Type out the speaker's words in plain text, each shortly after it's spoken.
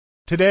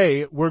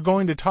Today, we're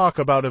going to talk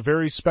about a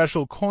very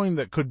special coin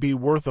that could be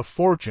worth a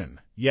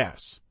fortune.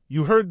 Yes,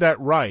 you heard that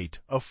right,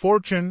 a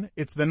fortune.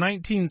 It's the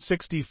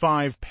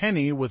 1965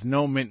 penny with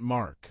no mint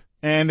mark.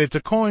 And it's a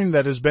coin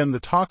that has been the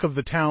talk of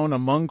the town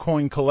among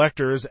coin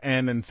collectors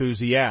and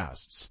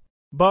enthusiasts.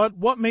 But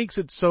what makes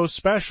it so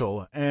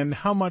special, and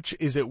how much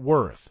is it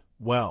worth?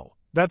 Well,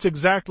 that's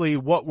exactly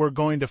what we're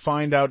going to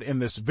find out in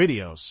this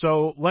video,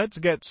 so let's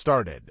get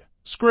started.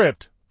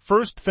 Script.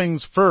 First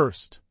things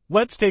first.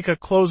 Let's take a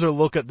closer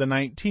look at the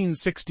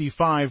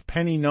 1965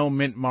 penny no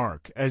mint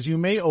mark. As you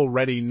may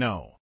already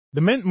know, the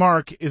mint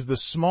mark is the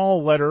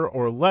small letter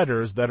or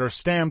letters that are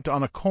stamped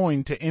on a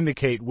coin to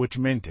indicate which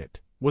mint it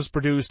was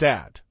produced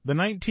at. The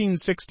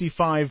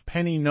 1965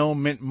 penny no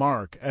mint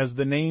mark, as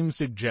the name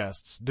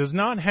suggests, does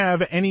not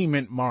have any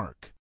mint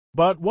mark.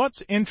 But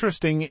what's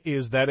interesting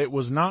is that it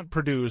was not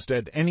produced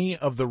at any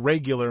of the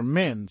regular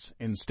mints.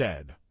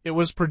 Instead, it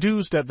was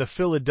produced at the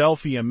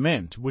Philadelphia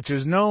Mint, which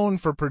is known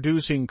for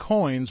producing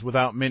coins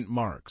without mint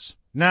marks.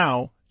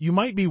 Now, you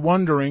might be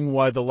wondering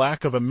why the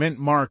lack of a mint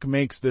mark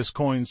makes this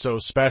coin so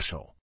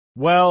special.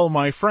 Well,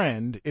 my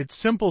friend, it's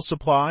simple: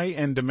 supply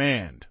and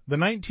demand. The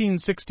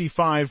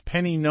 1965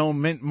 penny no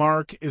mint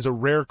mark is a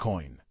rare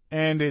coin,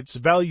 and its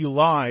value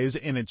lies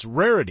in its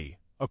rarity.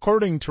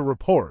 According to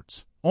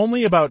reports,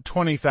 only about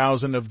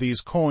 20,000 of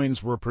these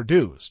coins were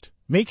produced,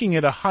 making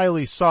it a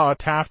highly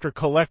sought-after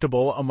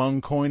collectible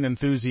among coin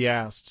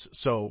enthusiasts.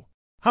 So,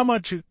 how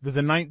much is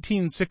the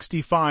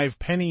 1965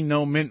 penny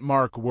no mint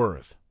mark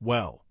worth?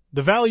 Well,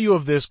 the value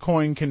of this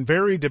coin can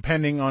vary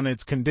depending on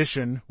its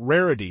condition,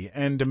 rarity,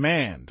 and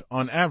demand.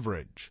 On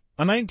average,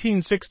 a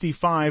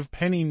 1965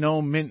 penny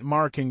no mint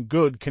mark in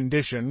good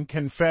condition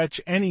can fetch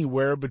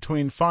anywhere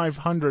between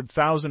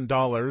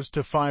 $500,000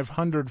 to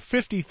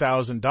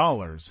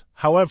 $550,000.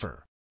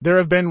 However, there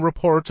have been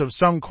reports of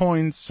some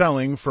coins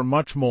selling for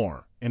much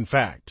more. In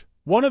fact,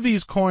 one of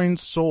these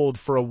coins sold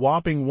for a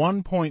whopping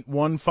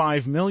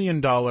 $1.15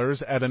 million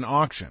at an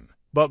auction.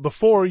 But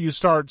before you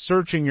start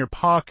searching your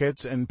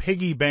pockets and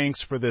piggy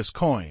banks for this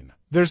coin,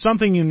 there's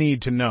something you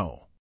need to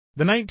know.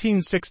 The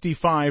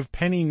 1965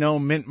 penny no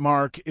mint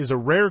mark is a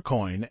rare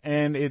coin,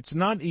 and it's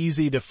not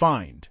easy to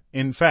find.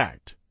 In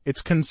fact,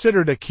 it's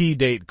considered a key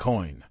date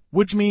coin,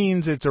 which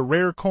means it's a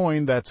rare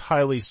coin that's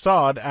highly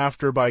sought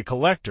after by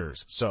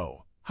collectors.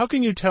 So, how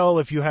can you tell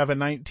if you have a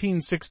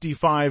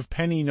 1965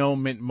 penny no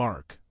mint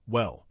mark?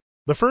 Well,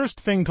 the first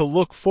thing to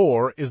look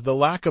for is the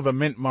lack of a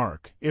mint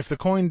mark. If the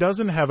coin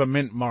doesn't have a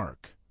mint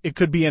mark, it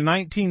could be a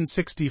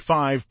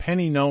 1965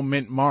 penny no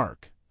mint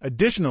mark.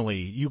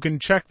 Additionally, you can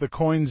check the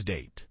coin's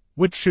date,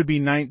 which should be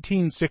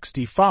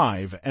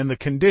 1965, and the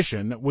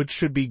condition, which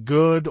should be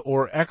good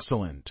or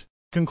excellent.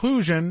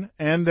 Conclusion,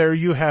 and there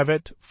you have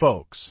it,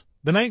 folks.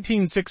 The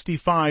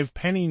 1965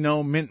 penny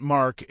no mint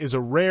mark is a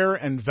rare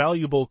and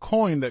valuable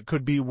coin that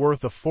could be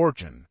worth a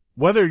fortune.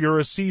 Whether you're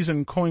a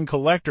seasoned coin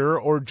collector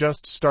or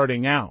just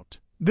starting out,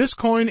 this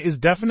coin is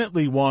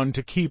definitely one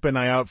to keep an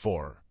eye out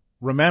for.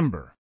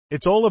 Remember,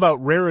 it's all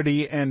about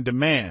rarity and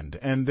demand,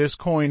 and this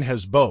coin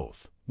has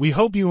both. We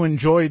hope you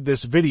enjoyed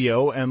this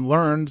video and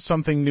learned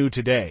something new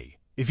today.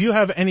 If you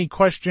have any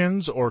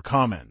questions or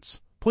comments,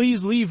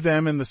 please leave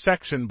them in the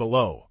section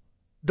below.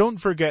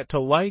 Don't forget to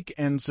like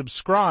and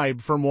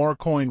subscribe for more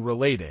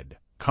coin-related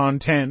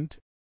content.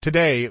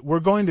 Today, we're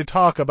going to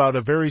talk about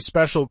a very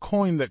special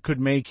coin that could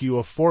make you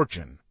a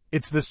fortune.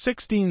 It's the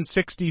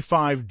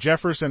 1665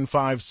 Jefferson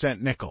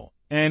 5-cent nickel,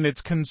 and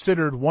it's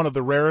considered one of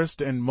the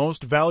rarest and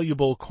most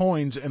valuable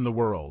coins in the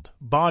world.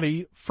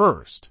 Body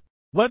first.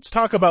 Let's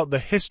talk about the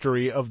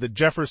history of the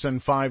Jefferson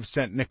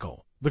 5-cent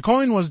nickel. The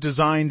coin was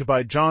designed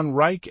by John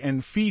Reich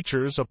and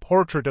features a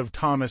portrait of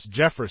Thomas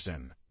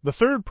Jefferson, the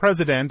third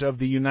president of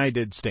the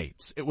United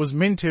States. It was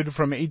minted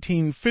from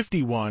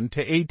 1851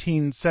 to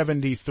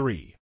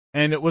 1873.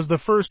 And it was the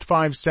first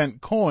 5-cent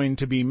coin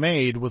to be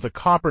made with a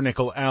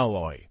copper-nickel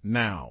alloy.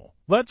 Now,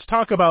 let's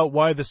talk about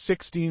why the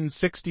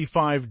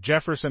 1665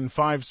 Jefferson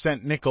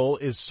 5-cent nickel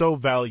is so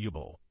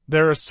valuable.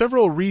 There are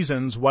several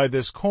reasons why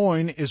this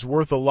coin is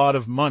worth a lot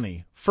of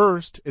money.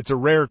 First, it's a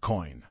rare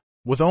coin,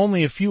 with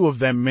only a few of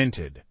them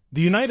minted.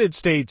 The United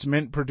States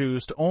Mint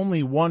produced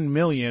only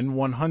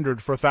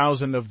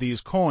 1,104,000 of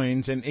these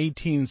coins in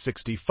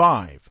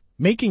 1865,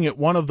 making it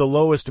one of the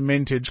lowest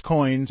mintage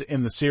coins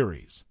in the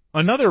series.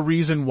 Another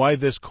reason why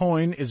this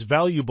coin is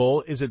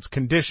valuable is its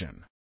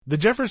condition. The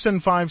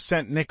Jefferson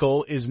 5-cent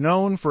nickel is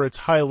known for its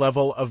high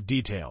level of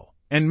detail,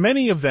 and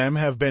many of them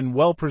have been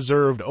well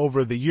preserved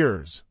over the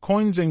years.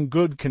 Coins in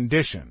good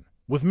condition,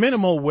 with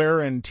minimal wear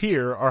and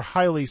tear, are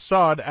highly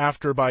sought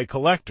after by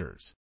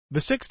collectors. The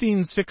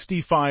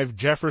 1665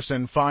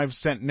 Jefferson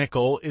 5-cent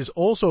nickel is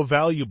also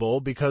valuable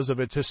because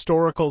of its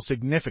historical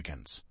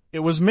significance.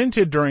 It was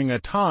minted during a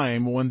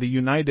time when the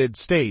United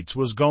States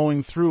was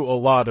going through a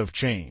lot of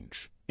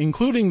change,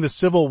 including the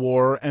Civil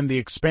War and the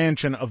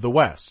expansion of the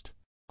West.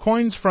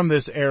 Coins from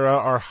this era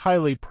are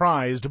highly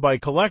prized by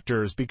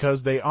collectors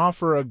because they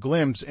offer a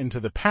glimpse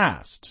into the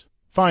past.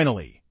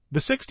 Finally, the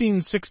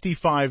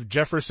 1665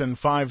 Jefferson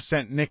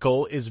 5-cent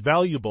nickel is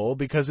valuable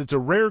because it's a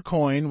rare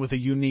coin with a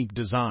unique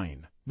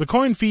design. The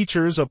coin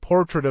features a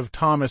portrait of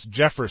Thomas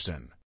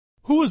Jefferson,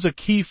 who was a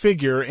key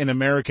figure in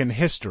American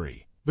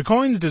history. The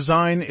coin's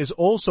design is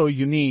also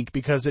unique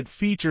because it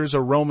features a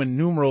Roman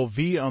numeral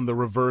V on the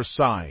reverse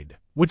side,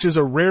 which is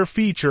a rare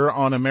feature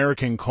on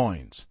American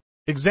coins.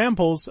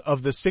 Examples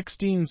of the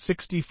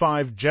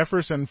 1665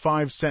 Jefferson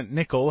 5-cent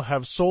nickel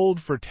have sold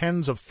for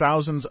tens of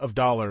thousands of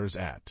dollars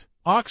at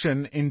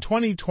auction in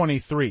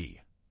 2023.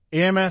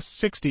 AMS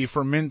 60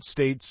 for Mint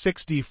State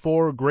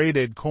 64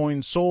 graded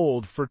coin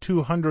sold for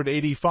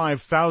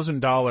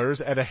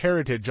 $285,000 at a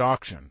heritage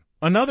auction.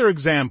 Another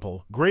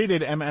example,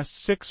 graded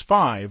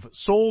MS65,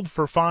 sold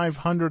for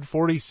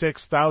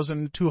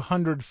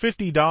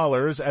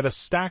 $546,250 at a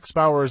Stack's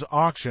Bowers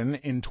auction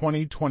in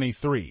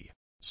 2023.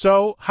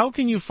 So, how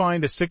can you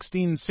find a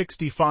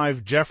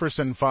 1665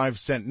 Jefferson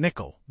 5-cent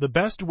nickel? The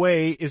best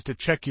way is to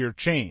check your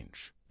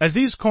change. As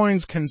these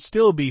coins can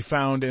still be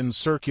found in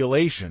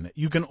circulation,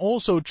 you can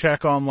also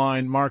check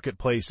online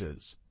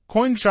marketplaces,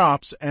 coin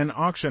shops, and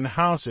auction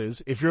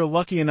houses if you're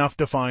lucky enough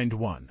to find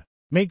one.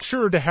 Make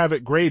sure to have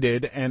it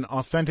graded and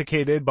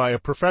authenticated by a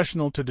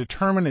professional to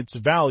determine its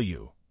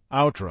value.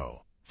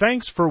 Outro.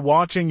 Thanks for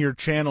watching your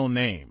channel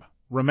name.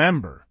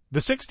 Remember, the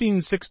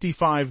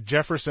 1665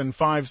 Jefferson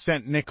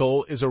 5-cent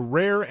nickel is a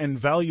rare and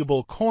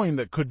valuable coin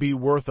that could be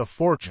worth a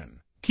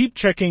fortune. Keep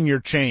checking your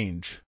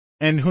change.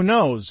 And who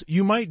knows,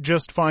 you might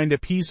just find a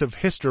piece of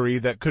history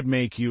that could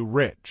make you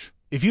rich.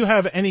 If you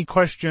have any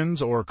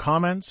questions or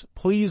comments,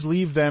 please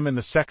leave them in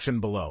the section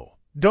below.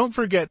 Don't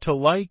forget to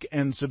like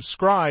and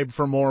subscribe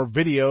for more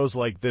videos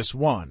like this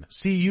one.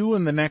 See you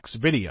in the next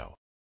video.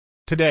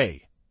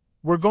 Today,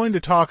 we're going to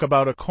talk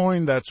about a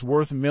coin that's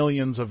worth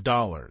millions of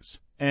dollars.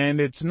 And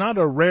it's not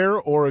a rare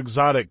or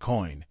exotic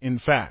coin. In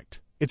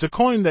fact, it's a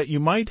coin that you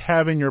might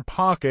have in your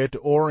pocket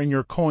or in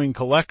your coin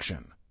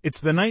collection. It's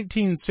the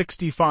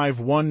 1965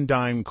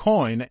 one-dime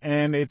coin,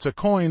 and it's a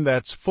coin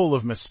that's full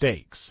of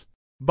mistakes.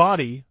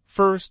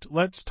 First,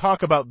 let's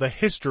talk about the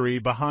history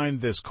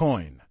behind this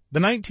coin. The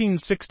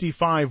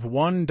 1965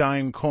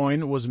 one-dime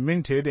coin was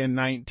minted in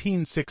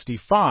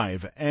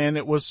 1965, and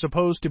it was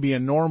supposed to be a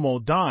normal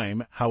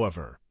dime.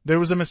 However, there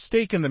was a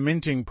mistake in the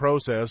minting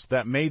process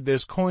that made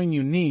this coin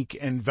unique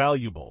and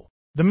valuable.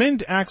 The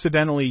mint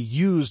accidentally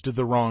used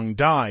the wrong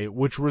die,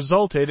 which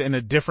resulted in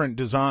a different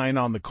design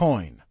on the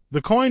coin.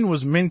 The coin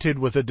was minted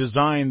with a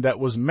design that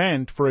was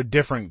meant for a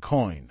different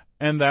coin,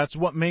 and that's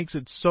what makes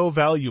it so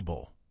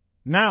valuable.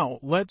 Now,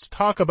 let's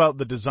talk about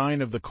the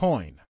design of the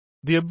coin.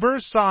 The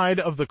obverse side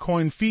of the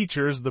coin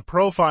features the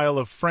profile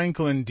of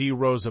Franklin D.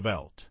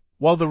 Roosevelt,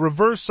 while the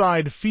reverse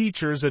side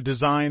features a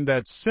design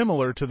that's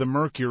similar to the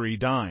Mercury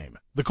dime.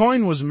 The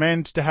coin was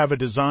meant to have a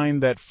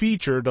design that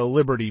featured a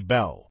Liberty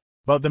Bell,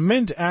 but the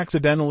mint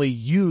accidentally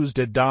used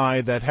a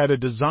die that had a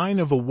design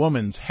of a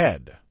woman's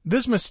head.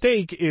 This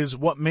mistake is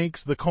what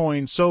makes the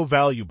coin so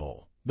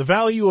valuable. The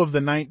value of the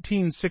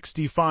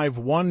 1965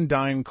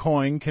 one-dime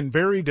coin can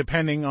vary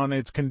depending on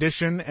its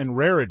condition and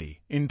rarity.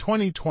 In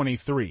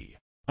 2023,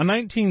 a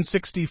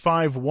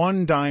 1965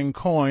 one-dime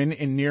coin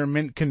in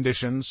near-mint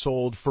condition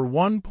sold for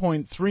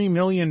 $1.3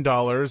 million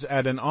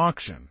at an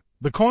auction.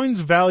 The coin's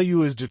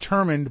value is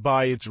determined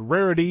by its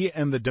rarity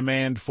and the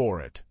demand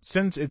for it,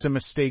 since it's a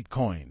mistake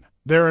coin.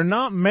 There are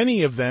not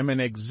many of them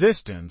in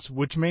existence,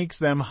 which makes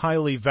them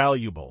highly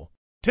valuable.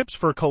 Tips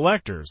for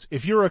collectors.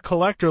 If you're a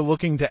collector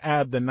looking to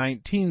add the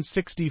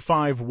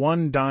 1965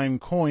 one-dime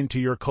coin to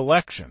your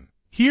collection,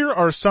 here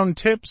are some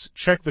tips.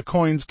 Check the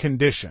coin's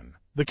condition.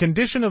 The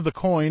condition of the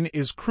coin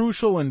is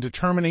crucial in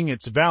determining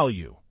its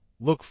value.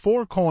 Look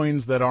for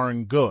coins that are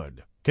in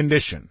good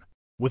condition,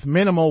 with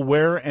minimal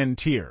wear and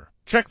tear.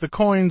 Check the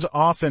coin's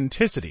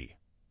authenticity.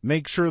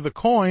 Make sure the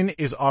coin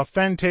is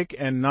authentic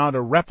and not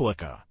a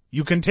replica.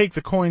 You can take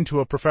the coin to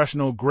a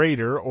professional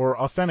grader or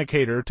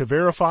authenticator to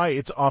verify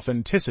its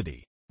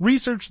authenticity.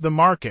 Research the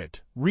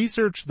market.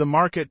 Research the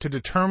market to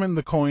determine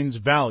the coin's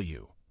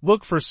value.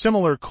 Look for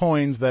similar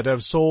coins that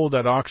have sold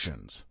at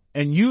auctions,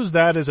 and use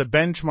that as a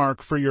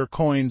benchmark for your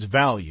coin's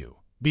value.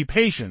 Be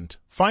patient.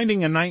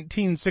 Finding a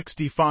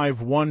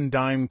 1965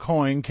 one-dime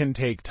coin can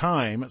take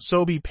time,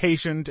 so be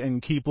patient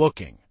and keep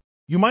looking.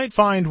 You might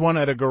find one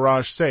at a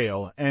garage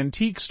sale,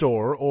 antique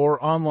store,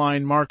 or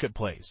online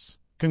marketplace.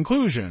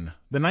 Conclusion.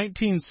 The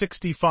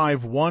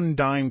 1965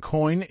 one-dime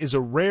coin is a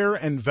rare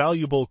and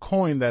valuable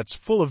coin that's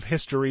full of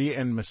history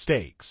and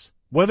mistakes.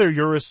 Whether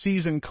you're a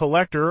seasoned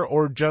collector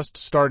or just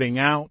starting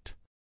out,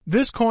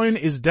 this coin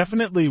is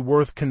definitely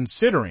worth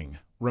considering.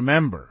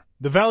 Remember,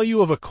 the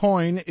value of a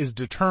coin is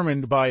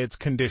determined by its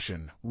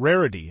condition,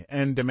 rarity,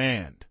 and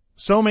demand.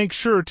 So make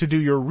sure to do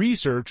your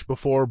research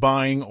before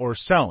buying or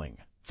selling.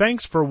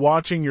 Thanks for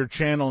watching your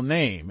channel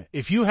name.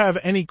 If you have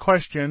any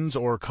questions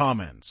or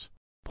comments,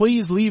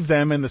 please leave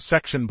them in the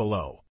section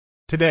below.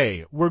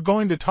 Today, we're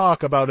going to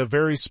talk about a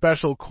very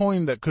special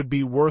coin that could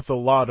be worth a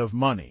lot of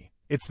money.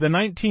 It's the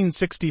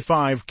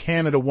 1965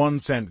 Canada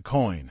 1-cent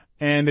coin,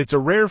 and it's a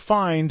rare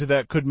find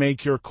that could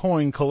make your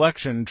coin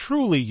collection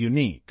truly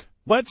unique.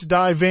 Let's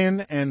dive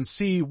in and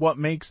see what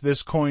makes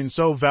this coin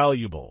so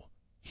valuable.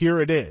 Here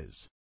it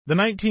is. The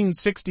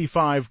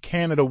 1965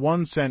 Canada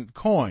 1-cent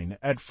coin,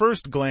 at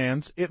first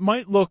glance, it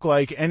might look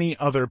like any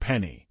other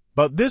penny.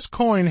 But this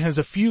coin has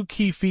a few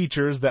key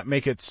features that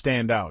make it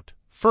stand out.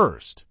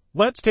 First,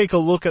 let's take a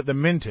look at the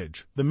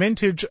mintage. The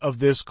mintage of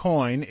this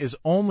coin is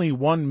only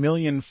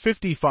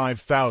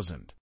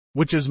 1,055,000,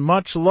 which is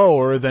much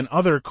lower than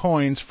other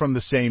coins from the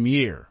same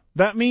year.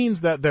 That means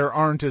that there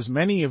aren't as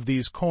many of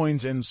these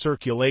coins in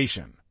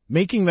circulation,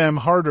 making them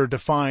harder to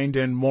find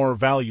and more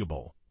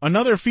valuable.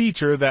 Another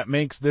feature that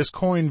makes this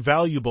coin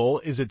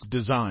valuable is its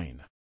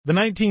design. The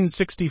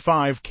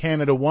 1965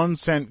 Canada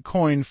 1-cent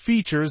coin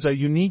features a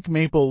unique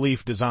maple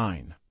leaf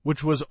design,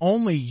 which was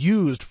only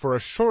used for a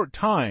short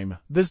time.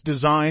 This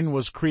design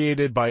was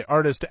created by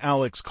artist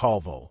Alex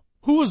Colville,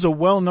 who is a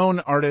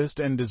well-known artist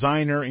and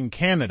designer in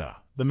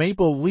Canada. The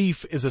maple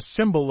leaf is a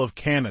symbol of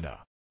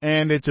Canada,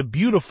 and it's a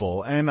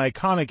beautiful and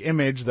iconic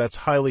image that's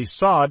highly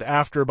sought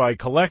after by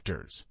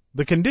collectors.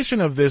 The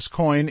condition of this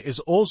coin is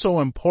also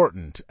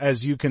important,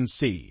 as you can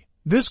see.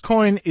 This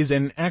coin is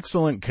in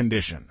excellent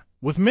condition.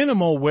 With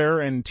minimal wear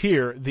and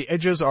tear, the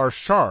edges are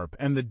sharp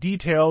and the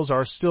details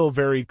are still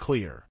very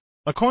clear.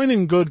 A coin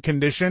in good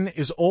condition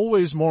is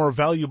always more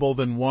valuable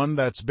than one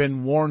that's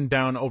been worn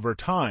down over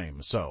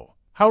time, so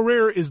how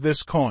rare is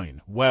this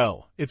coin?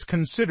 Well, it's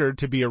considered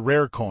to be a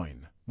rare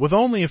coin, with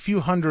only a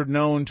few hundred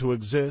known to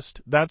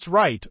exist. That's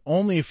right,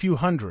 only a few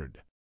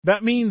hundred.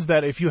 That means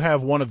that if you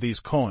have one of these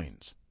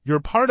coins, you're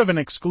part of an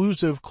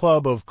exclusive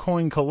club of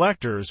coin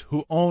collectors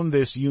who own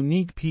this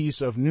unique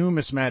piece of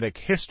numismatic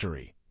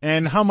history.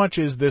 And how much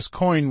is this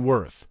coin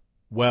worth?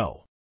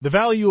 Well, the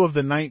value of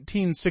the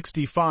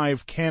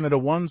 1965 Canada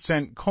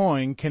 1-cent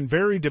coin can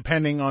vary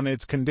depending on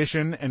its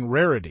condition and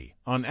rarity.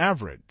 On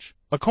average,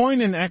 a coin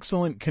in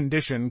excellent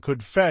condition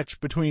could fetch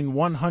between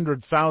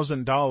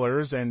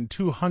 $100,000 and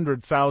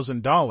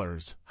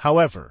 $200,000.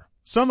 However,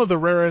 some of the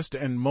rarest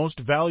and most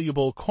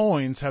valuable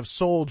coins have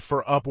sold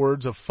for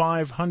upwards of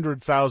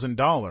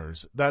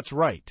 $500,000. That's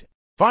right,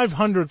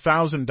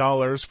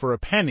 $500,000 for a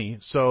penny.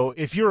 So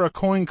if you're a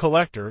coin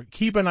collector,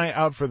 keep an eye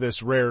out for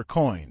this rare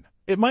coin.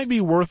 It might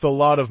be worth a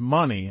lot of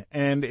money,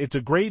 and it's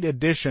a great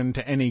addition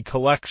to any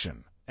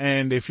collection.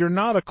 And if you're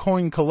not a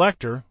coin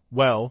collector,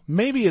 well,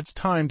 maybe it's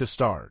time to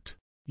start.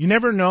 You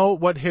never know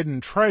what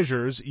hidden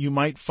treasures you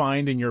might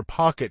find in your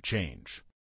pocket change.